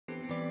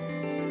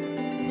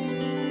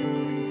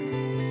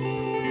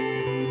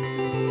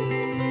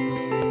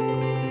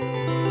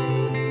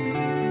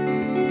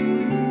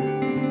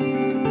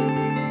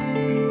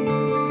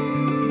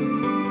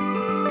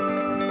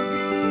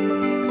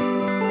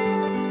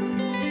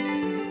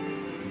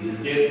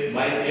step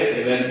by step,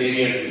 even 10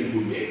 years it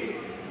would take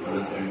to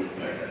understand this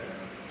matter.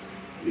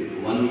 With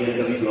 1 year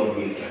का भी job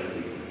नहीं start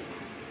सीखना।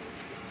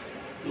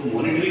 तो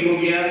monitoring हो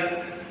गया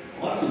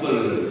और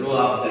सुपरविजन, तो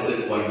आप ऐसे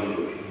पॉइंट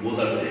करोगे बोथ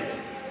आर से।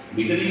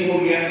 मीटरिंग हो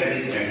गया, दैट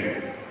इज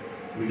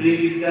स्टैंडर्ड। मीटरिंग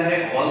किसका है?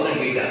 All the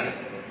data,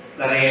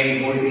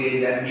 current,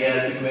 voltage, ampere,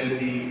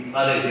 frequency,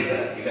 सारे डेटा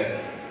इकट्ठा।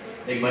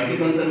 एक मल्टी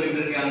फंक्शन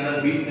मीटर के अंदर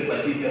 20 से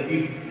 25 या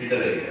 30 लीटर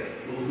रहेगा,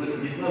 तो उसमें से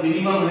जितना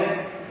मिनिमम है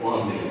वो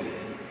हम ले लेते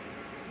हैं।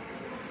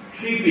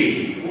 ट्रिपिंग,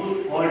 पोस्ट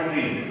फॉल्ट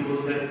ट्रिप, जिसको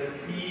बोलते हैं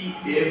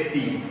PFT,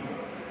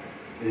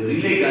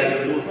 रिले का जो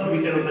चौथा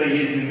फीचर होता है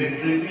ये जिसमें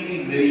tripping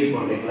is very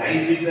important.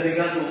 Line trip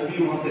करेगा तो वो भी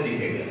वहां पे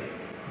दिखेगा,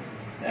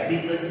 that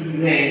is the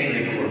event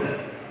recorder.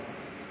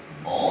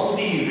 All the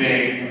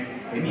event,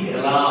 any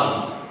alarm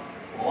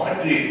और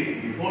ट्रिप,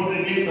 बिफोर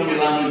ट्रिपिंग सब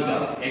अलार्म मिलता,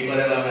 एक बार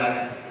अलार्म आया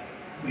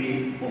फिर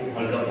वो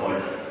हल्का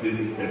फॉल्ट फिर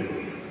सेट हो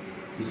गया,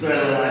 दूसरा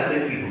अलार्म आया फिर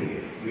ट्रिप हो गया,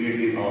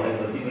 इमीडिएटली पावर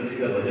बत्ती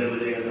बजेगा, बजर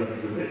बजेगा, सब कुछ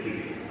होता है।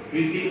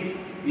 Tripping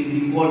is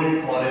important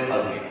for a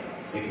public.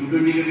 एक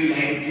 220 के भी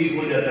लाइन ट्रिप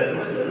हो जाता है,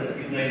 समझ रहे हैं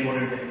कितना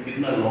इंपॉर्टेंट है,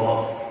 कितना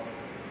लॉस,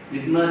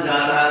 जितना जा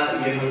रहा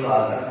ये मतलब आ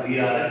रहा ये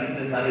आ रहा,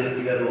 कितने सारे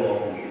फिगर वो ऑफ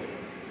होंगे,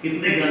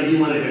 कितने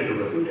कंज्यूमर इफेक्ट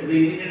होगा। So as a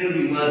engineer you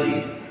imagine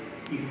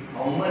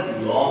how much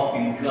loss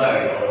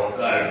incurred or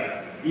occurred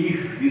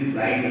if this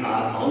line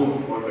are out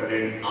for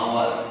certain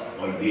hour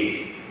or day.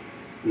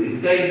 तो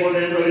इसका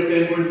इम्पोर्टेंस और इसका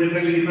इम्पोर्टेंस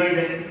डिफरेंटली डिफरेंट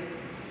है।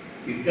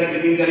 इसका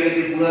ट्रिपिंग करके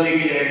तो पूरा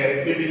लेके जाएगा,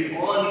 इसके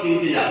ट्रिपिंग और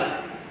नीचे जा,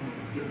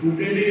 तो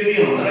 220 के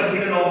लिए हमारा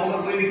फीडर ऑफ होगा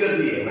कोई दिक्कत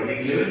नहीं है, बट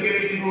 11 के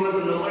भी ट्रिप होगा तो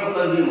नंबर ऑफ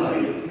कंज्यूमर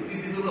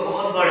 66 होगा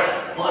और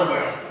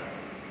बड़ा।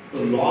 तो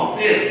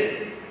losses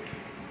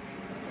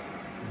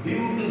due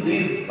to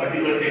this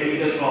particular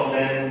technical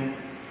problem,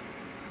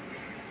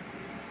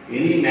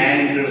 any man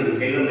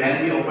interview man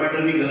भी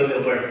ऑपरेटर भी गलत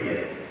ऑपरेट किया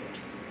है,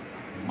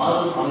 mal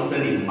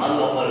functioning, mal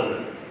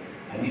operations,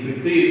 and if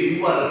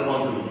you are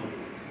responsible,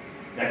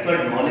 that's what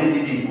knowledge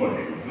is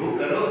important. जो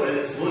करो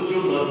पहले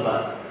सोचो 10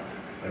 बार,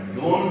 but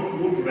don't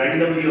put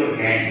randomly your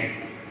hand,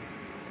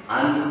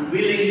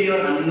 unwillingly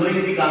or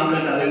unknowingly काम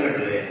करना अलग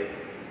मैटर है।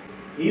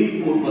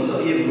 इनपुट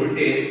मतलब ये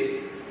वोल्टेज,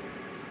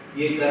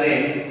 ये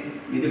करंट,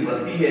 ये जो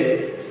बत्ती है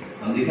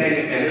हम दिखाए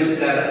कि पैनल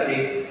से आ रहा है,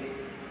 एक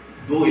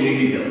 2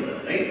 LED चलता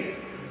है, right.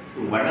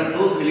 So what are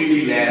those LED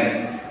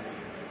lamps?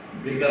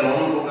 Breaker on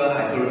off होगा,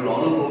 आइसोलेटर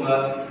ऑन ऑफ होगा,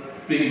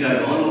 स्प्रिंग चार्ज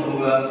ऑन ऑफ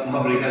होगा,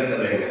 वहाँ ब्रेकर का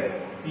रहेगा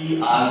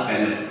CR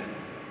पैनल।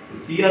 तो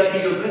CR की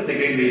जो है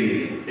secondary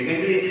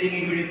engineering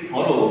if it is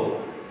thorough,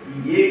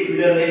 ये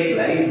फीडर है, एक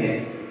लाइन है,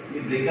 ये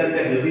ब्रेकर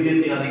का हेल्दी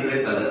जैसे यहाँ दिख रहा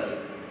है कलर,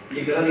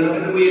 ये कलर यहाँ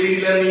पे तो कोई LED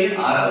लैम्प नहीं है,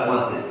 आ रहा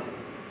वहाँ से,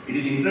 it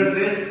is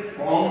interface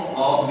form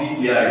of the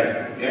yard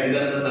के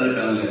अंदर सारे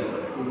पैनल है,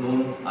 इसको नोन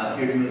आज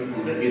के दिन में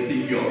बोलते हैं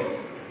AC kiosk.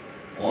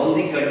 All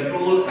the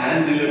control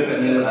and relay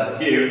panel are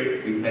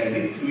kept inside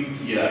the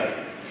switch yard.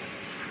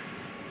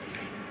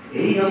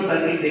 यही हम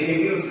सर्किट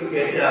देखेंगे, उसको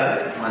कैसे आ रहा है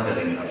वहाँ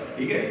चलेंगे आप,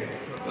 ठीक है।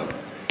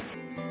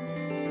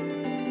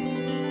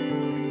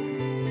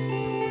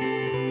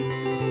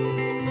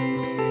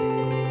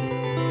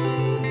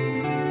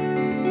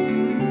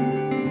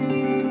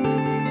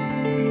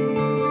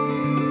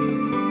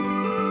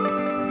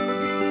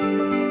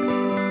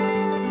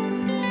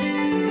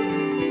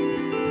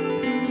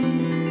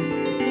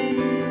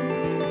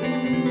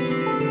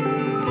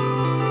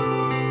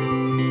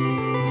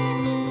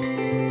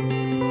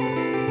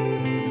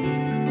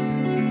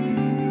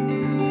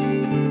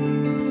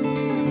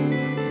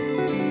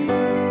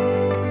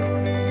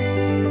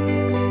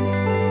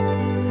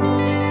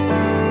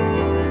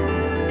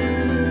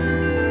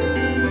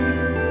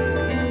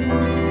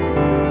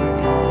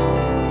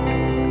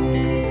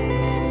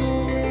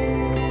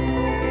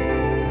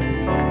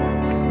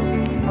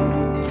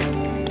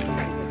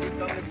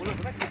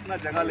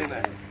 जगह लेना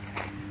है,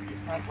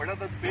 इतना बड़ा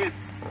था स्पेस,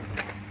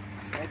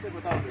 ऐसे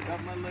बताओ बेटा,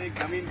 मान लो एक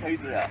जमीन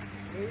खरीद रहा,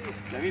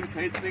 जमीन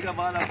खरीदने का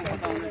बाद आपको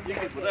पता होना चाहिए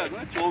कि पता है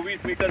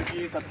 24 मीटर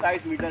की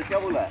 27 मीटर क्या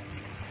बोला,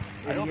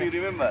 आई डोंट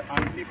रिमेंबर,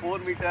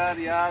 24 मीटर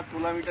या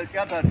 16 मीटर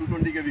क्या था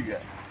 220 के भी गया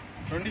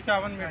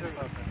 27 मीटर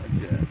था।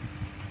 अच्छा,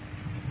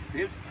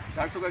 फिर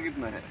 400 का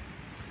कितना है,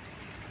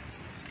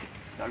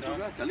 400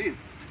 का 40,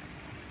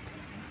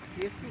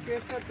 फेस टू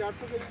फेस का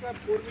 400 का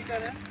 4 मीटर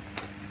है,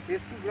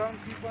 फेस टू ग्राउंड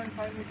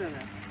 3.5 मीटर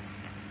है।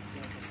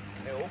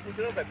 वो पूछ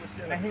रहा था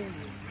क्वेश्चन नहीं,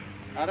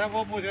 अरे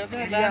वो पूछ रहे थे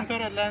लेंथ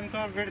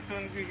और विड्थ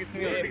उनकी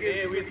कितनी है,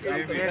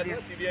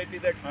 CBIP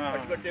दैट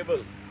पर्टिकुलर टेबल।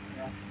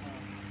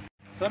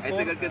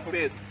 ऐसे करके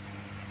स्पेस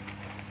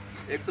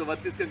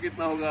 132 का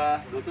कितना होगा,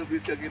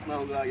 220 का कितना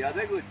होगा, याद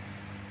है कुछ?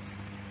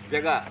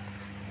 जगह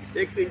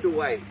x into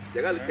y,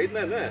 जगह खरीदना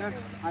है ना,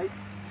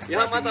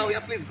 यहाँ मत आओ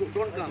यार प्लीज,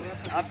 डोंट कम,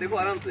 आप देखो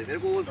आराम से, मेरे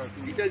को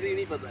टीचर जी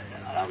नहीं पता है,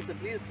 आराम से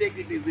please take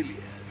it easily,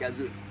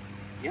 casual,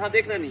 यहाँ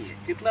देखना नहीं है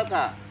कितना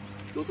था,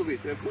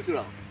 220, मैं पूछ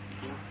रहा हूँ,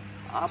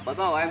 आप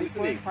बताओ, आई एम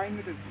लिसनिंग।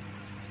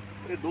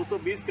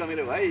 220 का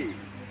मेरे भाई,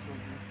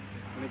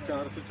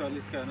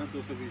 440 का है ना,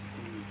 220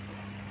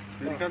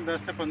 मेरे ख्याल 10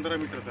 से 15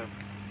 मीटर था।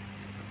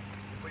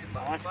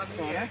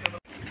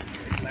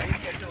 लाइन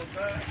कैसे होता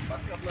है,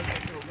 बाकी अपना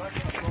कैसे होगा,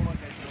 कैसे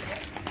होगा,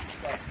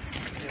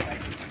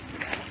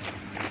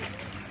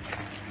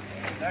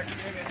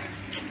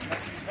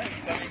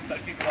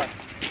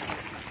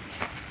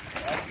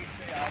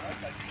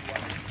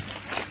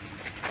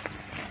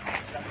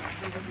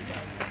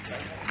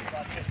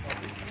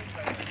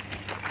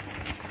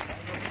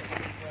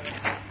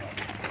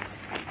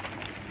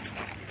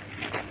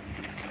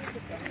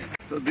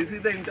 So this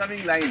is the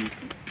incoming line.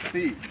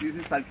 See, this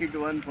is circuit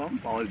 1 from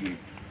power grid.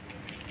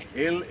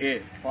 LA,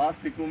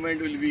 fast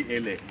equipment will be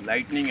LA,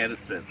 lightning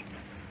arrestor.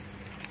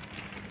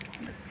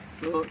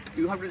 So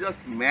you have to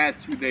just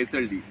match with the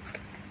SLD.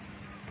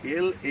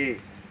 LA,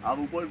 आप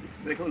ऊपर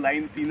देखो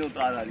line तीनों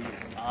तार आ रही है,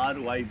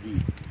 RYB.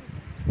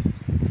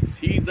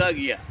 सीधा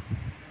गया,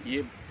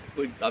 ये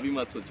कोई अभी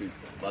मत सोचो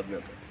इसका, बाद में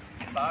आता है.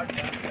 Start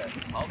है,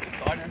 how to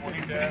start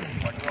monitor,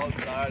 what all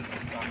start,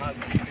 कहाँ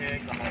green है,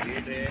 कहाँ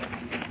red है,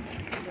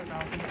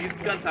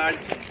 किसका start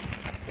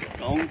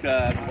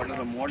counter, what are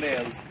the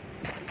model,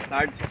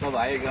 start कब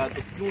आएगा,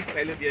 तो क्यों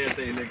पहले दिया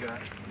जाता है LA का,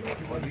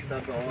 और these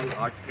are the all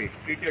art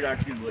pit, treated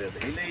art pit हो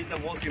जाता है. LA is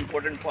the most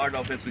important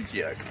part of a switch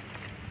yard.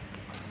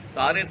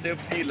 सारे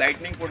सेफ्टी,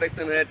 लाइटनिंग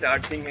प्रोटेक्शन है,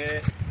 चार्जिंग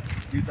है,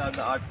 these are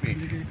the art pit,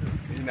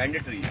 is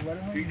mandatory,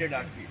 treated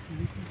art pit.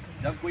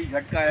 जब कोई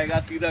झटका आएगा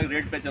सीधा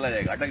रेड पे चला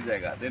जाएगा, अटक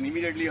जाएगा, then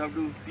immediately you have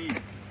to see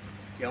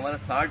कि हमारा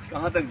चार्ज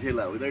कहाँ तक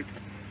झेला, whether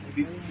it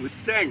is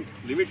withstand,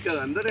 limit का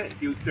अंदर है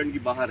कि withstand की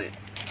बाहर है.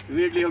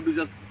 Immediately you have to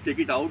just take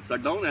it out,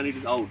 shut down and it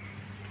is out.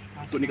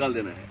 उसको निकाल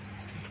देना है.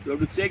 You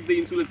have to check the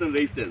insulation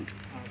resistance.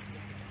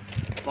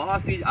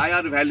 Fast is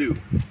IR value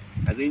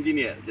as an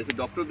engineer. जैसे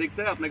डॉक्टर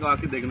देखता है अपने को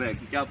आके देखना है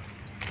कि क्या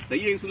सही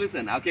है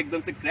इंसुलेशन, आके एकदम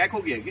से क्रैक हो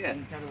गया क्या?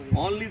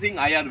 Only thing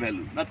IR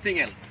value, nothing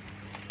else.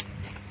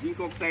 Zinc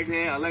oxide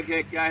है, अलग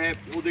है, क्या है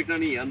वो देखना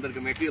नहीं है. अंदर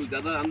का मटेरियल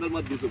ज़्यादा अंदर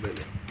मत घुसो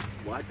पहले.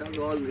 What are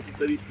all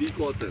necessary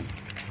precaution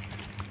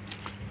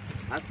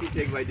has to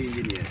take by the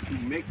engineer to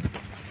make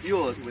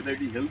sure whether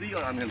it is healthy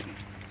और अनहेल्दी.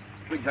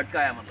 कोई झटका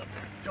आया मतलब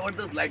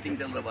जबरदस्त लाइटिंग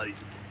चल रहा बारिश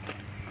में,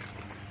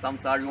 सम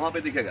सर्ज वहाँ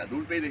पे दिखेगा,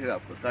 दूर पे ही दिखेगा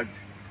आपको सर्ज.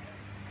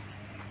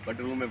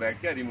 कंट्रोल रूम में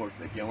बैठ के रिमोट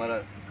से कि हमारा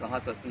कहाँ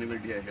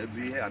सस्टेनेबिलिटी है,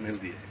 हेल्दी है,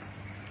 अनहेल्दी है.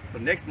 तो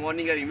नेक्स्ट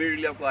मॉर्निंग या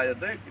इमीडिएटली आपको आ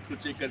जाता है, इसको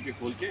चेक करके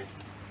खोल के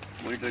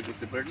मॉनिटर को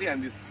सेपरेटली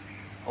एंड दिस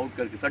आउट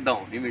करके shut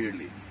down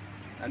immediately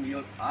and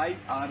your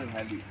IR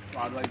value. तो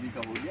RYB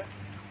का हो गया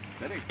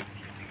करेक्ट.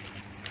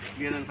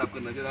 क्लियरेंस आपको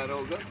नजर आ रहा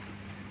होगा.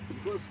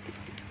 बिकॉज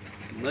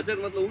नजर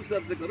मतलब उस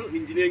हिसाब से करो,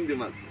 इंजीनियरिंग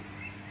दिमाग से.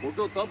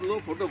 फोटो तब लो,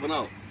 फोटो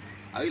बनाओ.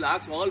 I will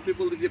ask all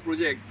people this A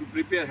project to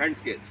prepare hand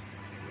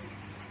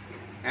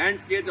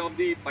sketch of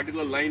the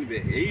particular line वे.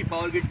 यही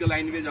पावर ग्रिड का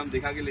लाइन वे जो हम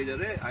दिखा के ले जा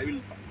रहे हैं. I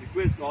will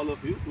request all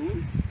of you to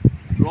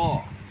draw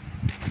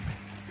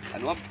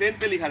and वहाँ पेन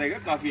पे लिखा रहेगा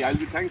काफ़ी. I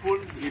will be thankful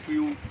if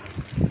you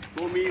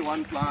show me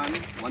one plan,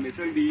 one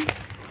SLD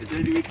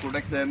with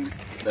protection.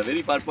 The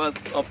very purpose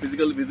of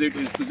physical visit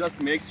is to just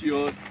make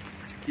sure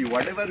कि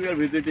whatever we are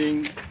visiting,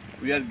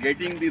 we are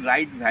getting the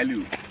right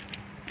value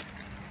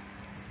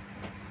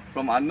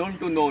from unknown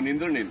to known.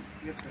 Indranil,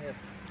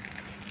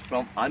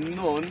 from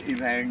unknown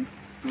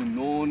events to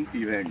known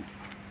events.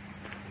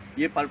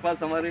 ये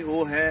purpose हमारे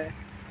वो है.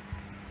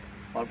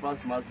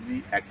 Purpose must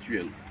be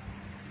actual.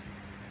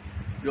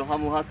 जो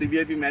हम वहाँ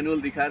CBIP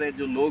manual दिखा रहे हैं,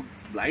 जो लोग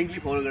ब्लाइंडली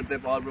फॉलो करते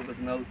हैं पावर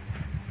प्रोफेशनल्स,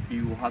 कि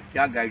वहाँ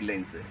क्या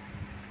गाइडलाइंस है,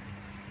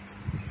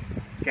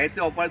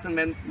 कैसे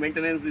operation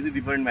maintenance, this is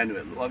different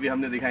manual, वो अभी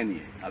हमने दिखाई नहीं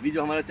है. अभी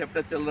जो हमारा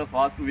चैप्टर चल रहा है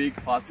fast week,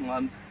 fast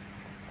month,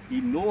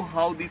 he know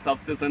how the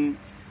substation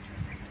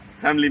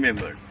family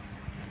members,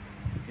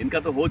 इनका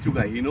तो हो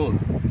चुका है, ही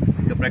नोज,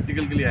 इनका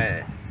प्रैक्टिकल के लिए आया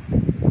है.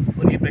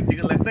 और ये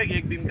प्रैक्टिकल लगता है कि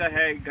एक दिन का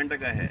है, एक घंटा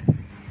का है.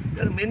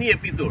 There are many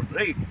episode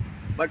right,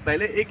 but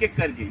पहले एक एक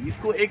करके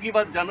इसको एक ही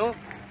बात जानो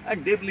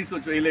एंड डीपली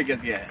सोचो इले क्या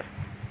किया है.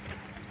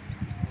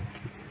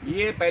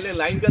 ये पहले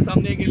लाइन का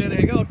सामने एक इले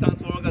रहेगा और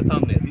ट्रांसफार्मर का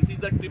सामने. This is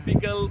the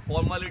typical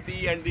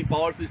formality and the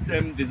power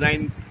system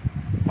design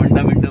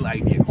fundamental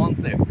idea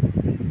concept.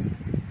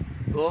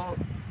 तो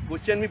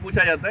क्वेश्चन भी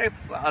पूछा जाता है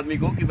आदमी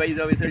को कि भाई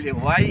जब इसे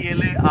why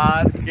LA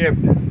are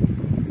kept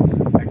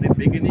at the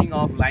beginning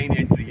of line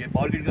entry. ये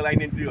पावर ग्रिड का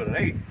लाइन एंट्री हो रहा है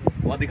राइट,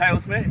 वो दिखाया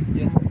उसमें.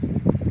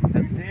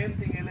 Same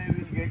thing LA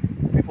will get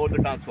before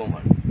the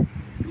transformers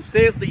to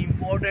save the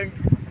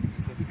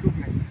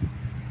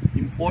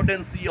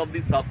impotency of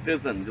the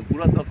substation. जो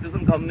पूरा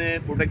सबस्टेशन का हमने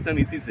प्रोटेक्शन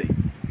इसी से.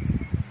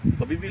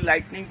 कभी भी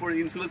lightning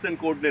insulation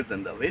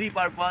coordination, the very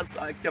purpose,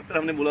 एक चैप्टर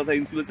हमने बोला था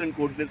insulation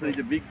coordination is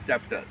a big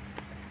chapter.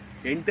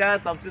 Entire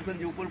substation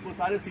जो ऊपर को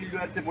सारे सील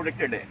वायर से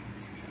प्रोटेक्टेड है.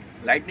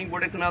 लाइटनिंग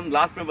प्रोटेक्शन हम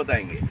लास्ट में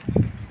बताएंगे.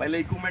 पहले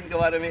इक्विपमेंट के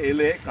बारे में,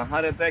 LA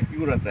कहाँ रहता है,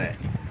 क्यों रहता है,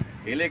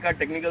 LA का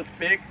टेक्निकल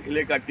स्पेक,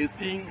 LA का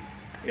टेस्टिंग,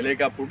 LA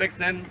का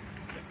प्रोटेक्शन.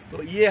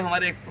 तो ये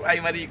हमारे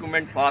प्राइमरी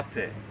इक्विपमेंट फास्ट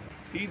है.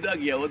 सीधा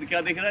गया वो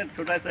क्या देख रहा है,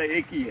 छोटा सा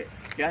एक ही है.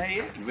 क्या है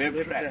ये,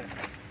 वेब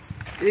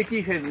ट्रैक. एक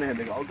ही फेज में है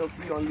देखो, आउट ऑफ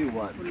 3 ओनली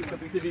 1. इसका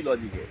पीछे भी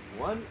लॉजिक है,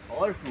 1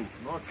 और 2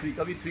 नॉट 3.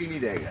 कभी 3 नहीं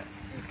रहेगा.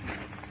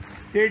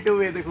 स्ट्रेट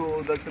अवे देखो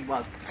उधर से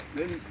पास,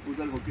 देन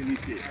उधर होके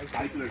नीचे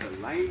आइसोलेटर,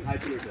 लाइन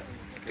आइसोलेटर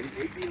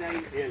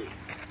 89L.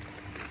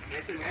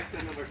 ऐसे मैच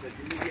करना पड़ता है,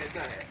 जिंदगी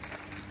ऐसा है.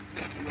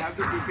 You have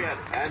to prepare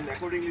and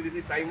accordingly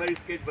this primary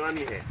sketch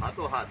बनानी है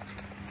हाथों हाथ.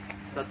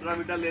 17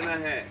 मीटर लेना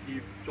है कि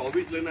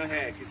 24 लेना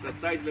है कि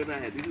 27 लेना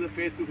है, this is the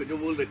face to face. जो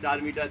बोल रहे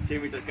 4 मीटर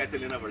 6 मीटर कैसे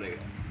लेना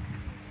पड़ेगा,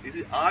 this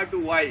is R to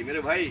Y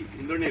मेरे भाई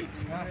इंद्रनील,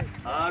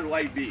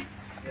 RYB।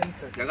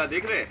 जगह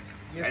देख रहे हैं,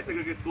 ऐसे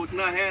करके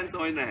सोचना है और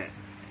समझना है।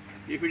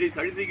 If it is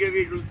 33 kV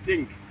it will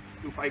sink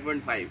to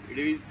 5.5, if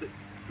it is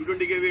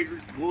 220 kV it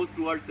goes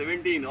towards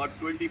 17 or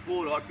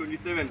 24 or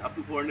 27 up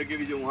to 400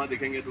 kV जो वहाँ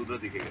दिखेंगे तो उधर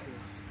दिखेगा।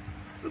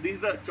 तो दिस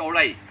इज द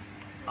चौड़ाई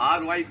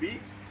RYB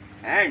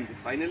and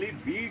finally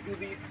B to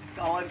the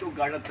tower को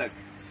गार्डर तक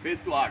फेस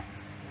टू आर्थ।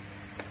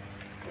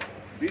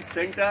 दिस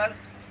सेंटर,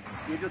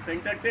 ये जो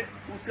सेंटर थे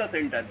उसका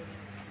सेंटर,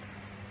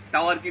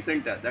 टावर की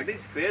centre, that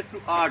is face to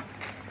आर्थ।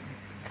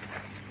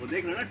 वो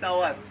देख रहे हो ना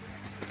टावर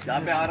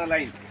जहाँ पे आ रहा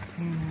लाइन,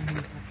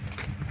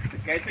 तो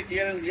कैसे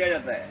क्लियरेंस दिया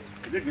जाता है,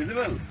 इज इट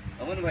विजिबल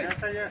अमन भाई?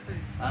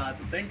 हाँ,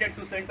 तो सेंटर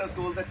टू सेंटर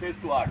को बोलते हैं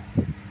फेस टू आर्थ।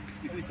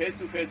 This is face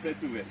to face, face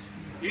to face,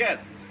 clear?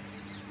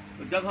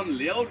 तो जब हम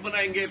लेआउट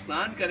बनाएंगे,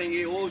 प्लान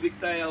करेंगे, वो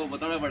दिखता है, वो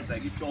बताना पड़ता है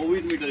कि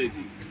 24 मीटर है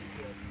जी,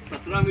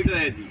 17 मीटर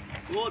है जी,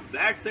 तो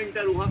दैट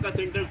सेंटर, वहाँ का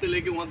सेंटर से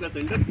लेके वहाँ का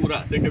सेंटर,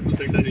 पूरा centre to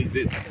centre is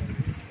this,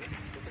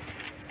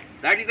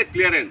 that is the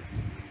clearance.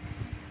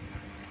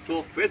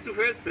 So face to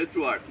face, face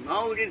to आर्थ।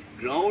 Now it is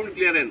ground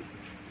clearance.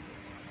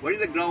 What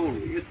is the ground?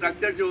 ये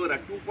स्ट्रक्चर जो हो रहा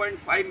है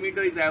 2.5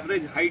 metre is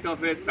average height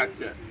of A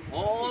structure.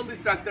 All the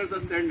structures are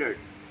standard.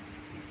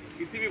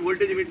 किसी भी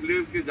voltage में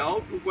लेके जाओ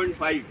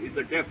 2.5 इज द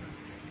डेप्थ।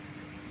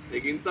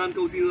 एक इंसान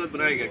को उसी तरह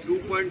बनाएगा।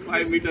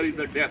 2.5 मीटर इज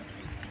द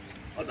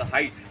डेप्थ और द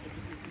हाइट।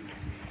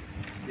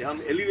 ये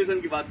हम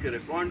एलिवेशन की बात कर रहे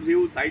हैं, फ्रंट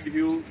व्यू, साइड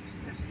व्यू।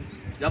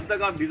 जब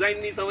तक आप डिजाइन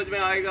नहीं समझ में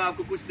आएगा,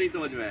 आपको कुछ नहीं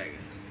समझ में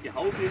आएगा कि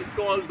हाउ टू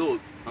इंस्टॉल दोज।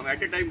 हम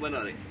एट ए टाइम बना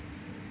रहे हैं।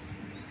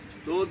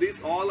 तो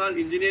this all are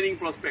engineering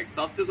prospect.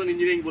 Substation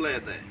engineering बोला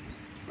जाता है।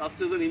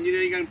 Substation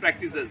engineering and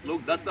practices.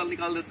 लोग 10 साल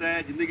निकाल देते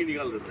हैं, जिंदगी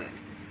निकाल देता है।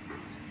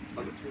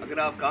 अगर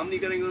आप काम नहीं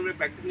करेंगे, उनमें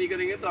प्रैक्टिस नहीं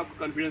करेंगे, तो आपको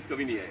कॉन्फिडेंस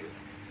कभी नहीं आएगा।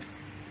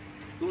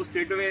 तो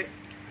straight away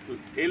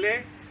LA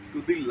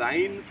to the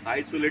line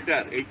isolator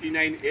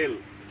 89L।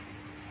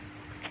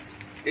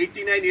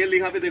 89L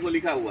यहाँ पे देखो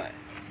लिखा हुआ है।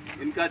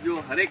 इनका जो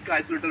हर एक का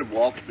आइसोलेटर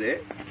बॉक्स है,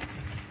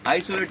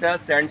 isolator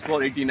stands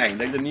for 89,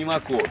 that is the Neema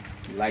code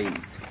line.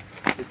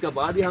 इसका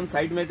बाद ही हम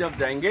साइड में जब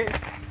जाएंगे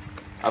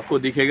आपको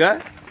दिखेगा,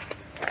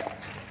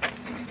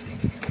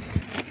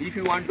 if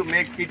you want to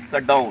make it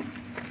shut down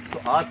तो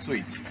आर्थ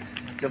स्विच,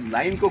 जब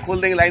लाइन को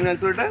खोल देंगे, लाइन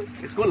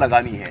आइसोलेटर इसको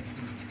लगानी है।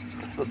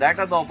 So that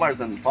are the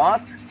operation.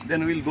 First,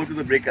 then we will go to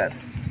the breaker.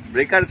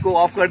 Breaker को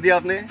ऑफ कर दिया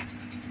आपने,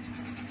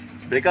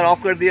 ब्रेकर ऑफ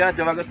कर दिया।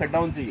 जब अगर शट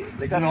डाउन चाहिए,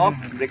 breaker of,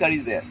 breaker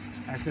is there,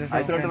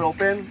 isolator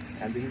open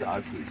and this is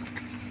आर्थ स्विच।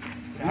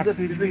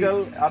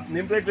 फिजिकल आप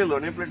नेम प्लेट ले लो,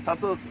 नेम प्लेट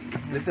 700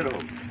 लेते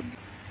रहो।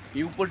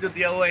 ये ऊपर जो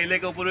दिया हुआ एलए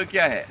का ऊपर में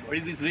क्या है? What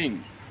is this ring?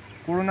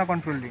 Corona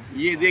control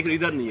ring. ये देख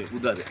इधर नहीं है,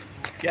 उधर है।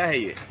 क्या है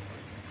ये?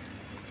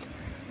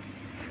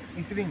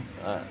 Ring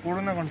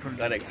corona control.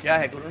 करेक्ट। क्या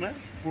है कोरोना?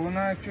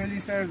 कोरोना एक्चुअली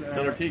सर,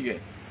 चलो ठीक है।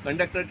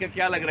 कंडक्टर का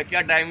क्या लग रहा है,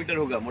 क्या डायमीटर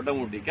होगा मोटा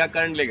मोटी, क्या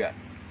करंट लेगा?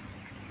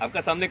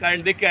 आपका सामने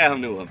करंट देख के आया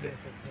हमने वहाँ पे,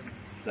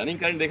 रनिंग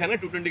करंट देखा ना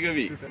 220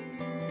 kV।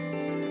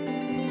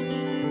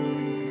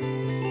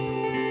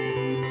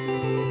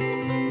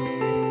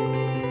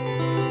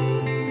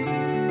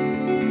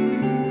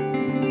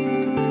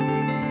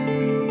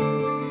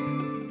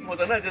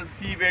 होता ना जैसे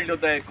सी बेल्ट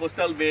होता है,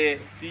 कोस्टल बे,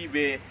 सी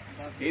बे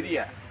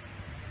एरिया,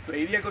 तो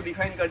एरिया को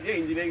डिफाइन कर दिया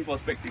इंजीनियरिंग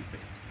पर्सपेक्टिव पे।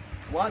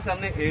 वहाँ से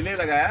हमने एलए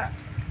लगाया,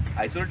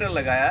 आइसोलेटर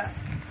लगाया,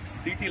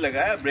 सीटी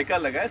लगाया, ब्रेकर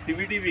लगाया,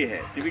 सीबीटी भी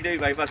है। सीबीटी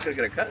बाईपास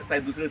करके रखा,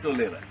 शायद दूसरे से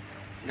ले रहा है।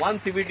 One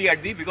CBT at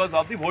the because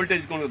of the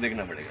voltage को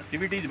देखना पड़ेगा।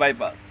 सीबीटी इज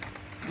बाईपास,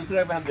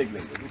 दूसरा पे हम देख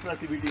लेंगे। दूसरा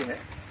सीबीटी है,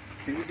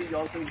 CBT is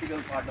also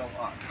integral part of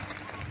art.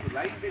 तो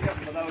लाइन पे जब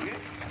बताओगे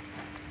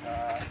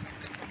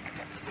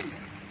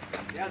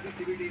या the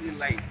CBT is in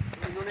line,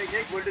 तो इन्होंने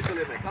एक वोल्टेज को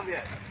लेना है, कम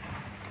है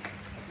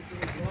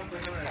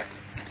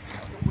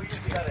आपको कोई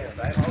सिखा रहा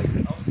है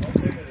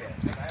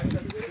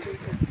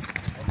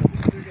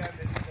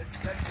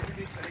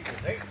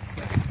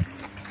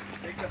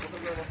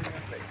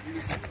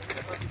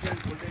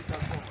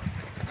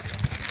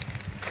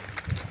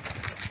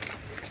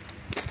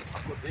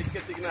आपको देख के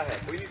सीखना है,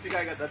 कोई नहीं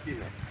सिखाएगा धरती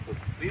में। तो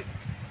please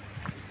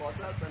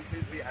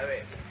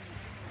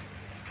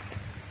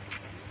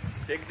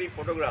take the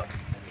photograph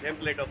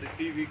template of the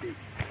CVT।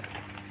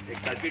 एक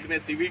सर्किट में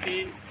CVT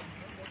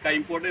का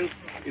importance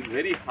is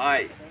very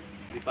high.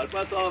 The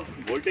purpose of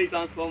voltage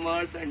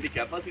transformers and the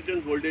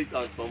capacitance voltage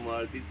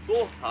transformers is so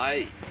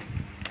high.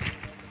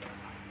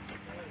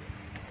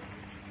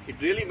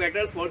 It really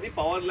matters for the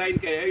power line.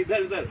 क्या है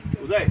इधर इधर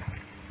उधर?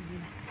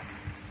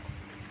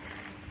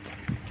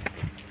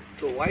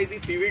 So why the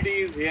CVT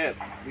is here?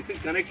 This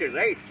is connected,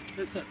 right?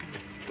 Yes, sir.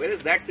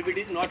 Whereas that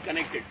CVT is not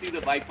connected. See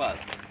the bypass.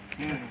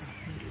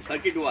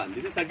 Circuit 1.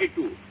 This is circuit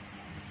 2.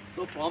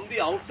 So from the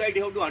outside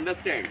you have to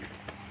understand.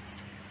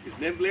 This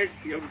nameplate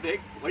you have to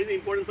take. What is the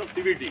importance of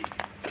CVT?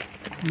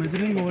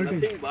 Measuring voltage.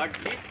 Nothing but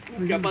the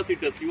two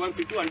capacitors C1,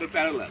 C2 under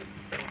parallel.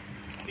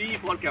 C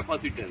for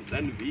capacitance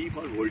and V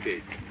for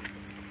voltage.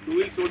 So we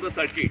will show the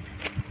circuit.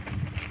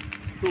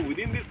 So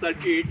within this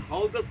circuit,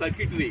 how the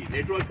circuitry,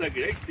 network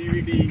circuit, right?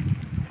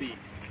 CBDC.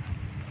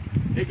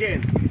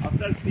 Again,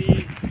 after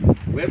C,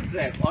 web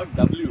trap or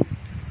W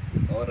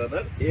or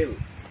other L,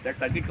 that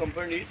circuit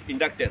component is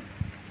inductance.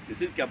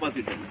 This is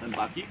capacitance and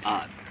बाकी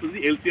R. So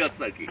this is LCR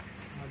circuit.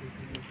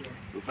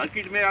 So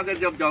circuit में अगर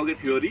जब जाओगे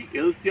theory,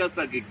 LCR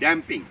circuit,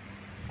 damping,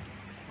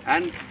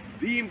 and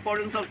the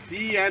importance of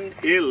C and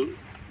L,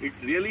 it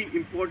really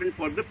important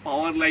for the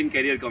power line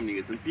carrier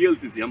communication,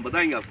 PLCC. हम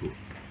बताएंगे आपको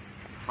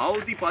how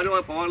the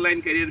power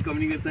line carrier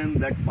communication,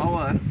 that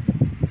power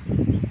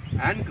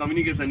and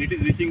communication, it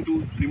is reaching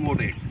to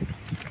remote end.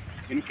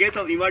 In case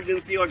of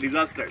emergency or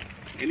disasters,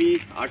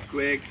 any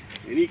earthquake,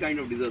 any kind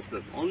of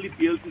disasters, only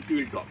PLCC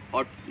will talk,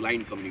 hot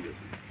line communication.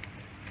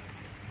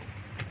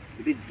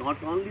 It is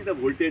not only the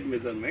voltage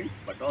measurement,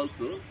 but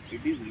also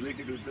it is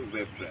related with the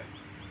wave trap.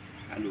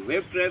 And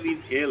wave trap is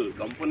L,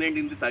 component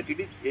in the circuit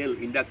is L,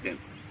 inductance.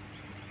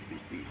 You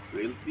see, so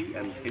LC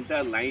and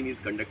entire line is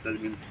conductor,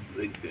 means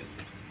resistance.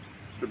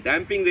 So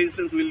damping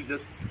resistance will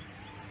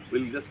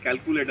just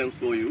calculate and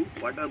show you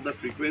what are the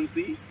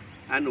frequency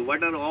and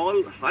what are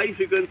all high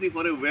frequency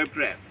for a wave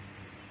trap.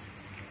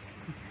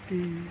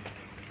 You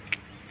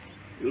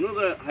know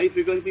the high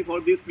frequency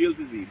for this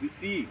PLCC, the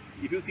C,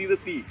 if you see the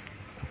C,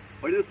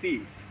 what is the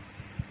C?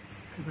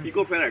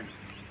 Picofarad.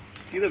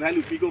 See the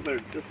value,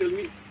 picofarad. Just tell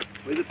me,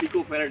 what is the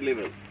picofarad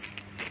level?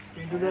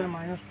 10 to the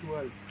minus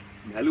 12.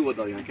 Value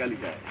बताओ यहाँ क्या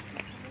लिखा है?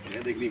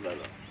 मैं देख नहीं पा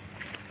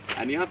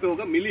रहा. And यहाँ पे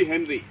होगा milli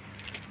Henry.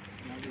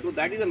 So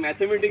that is a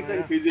mathematics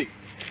and physics.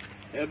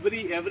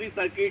 Every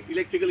circuit,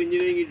 electrical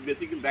engineering is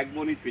basically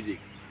backbone is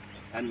physics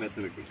and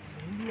mathematics.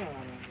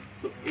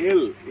 So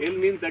L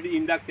means that is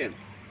inductance,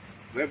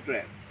 wave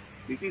trap.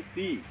 This is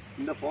C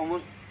in the form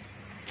of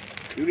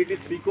unit is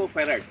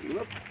picofarad. You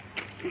know,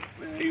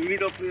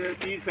 unit of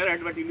C is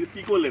farad, but in the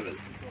pico level,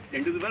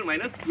 10 to the power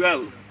minus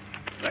 12,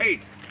 right?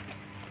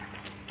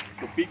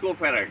 So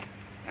picofarad,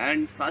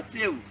 and such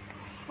a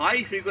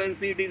high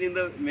frequency it is in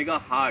the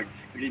megahertz.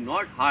 It is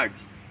not hertz,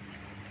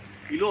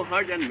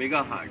 kilohertz and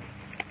megahertz.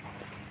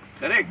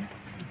 Correct?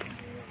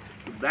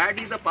 So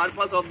that is the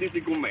purpose of this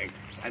equipment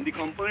and the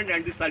component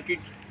and the circuit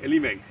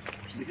element.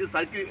 This is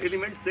circuit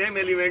element, same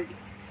element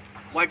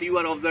what you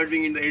are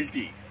observing in the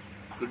LT.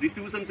 So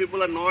distribution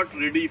people are not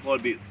ready for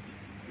this.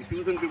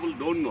 Distribution people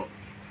don't know,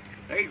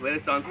 right?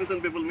 Whereas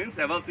transmission people means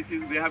above 60,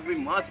 they have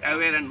been much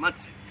aware and much,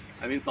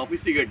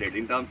 sophisticated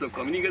in terms of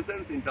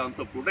communications, in terms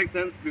of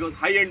protections, because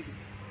high-end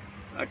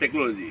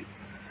technologies.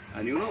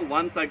 And you know,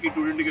 one circuit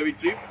 220 kV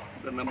trip,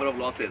 the number of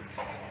losses.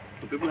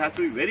 So people have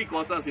to be very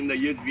cautious in the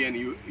EHV and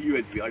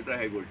UHV, ultra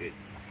high voltage.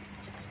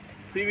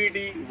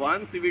 CVT,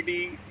 one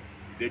CVT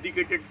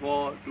dedicated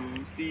to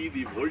see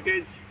the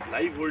voltage,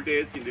 live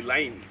voltage in the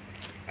line,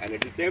 and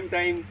at the same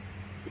time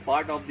the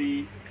part of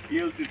the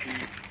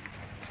PLCC.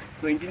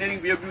 So engineering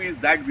view is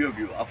that view.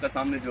 आपका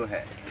सामने जो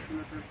है.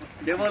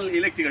 Level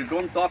electrical,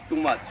 don't talk too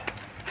much.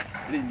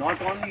 It is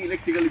not only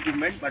electrical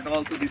equipment but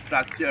also the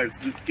structures,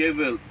 these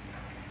cables.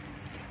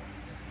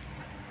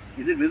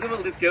 Is it visible,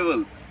 these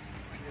cables?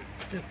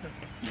 Yes, sir.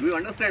 Do you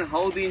understand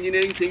how the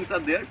engineering things are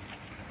there?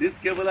 These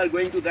cables are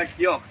going to that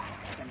kiosk.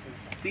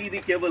 See the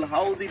cable,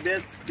 how the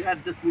desk, they are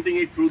just putting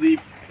it through the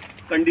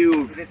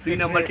conduit. 3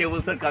 number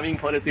cables are coming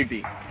for a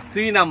city.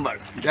 3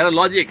 numbers. There are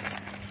logics.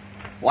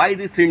 Why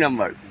these 3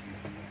 numbers?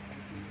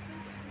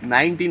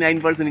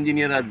 99%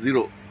 engineers are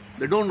 0.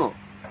 They don't know.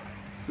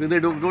 They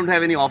don't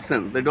have any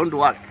options. They don't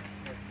work.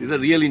 This is a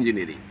real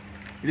engineering.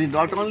 It is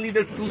not only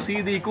to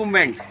see the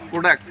equipment,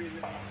 product,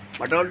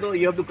 but also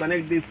you have to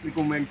connect this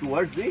equipment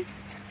towards the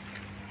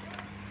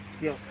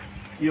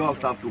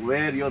kiosk up to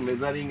where you are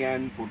measuring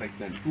and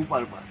protection. 2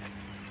 purpose.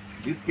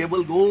 This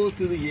cable goes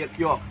to the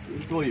kiosk,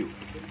 will show you.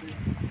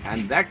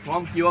 And that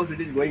from kiosk it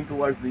is going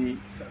towards the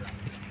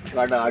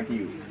SCADA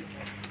RTU.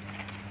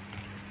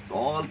 So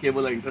all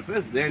cable are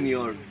interfaced, then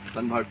your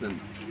conversion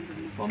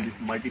from this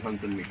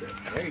multifunction meter,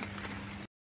 right?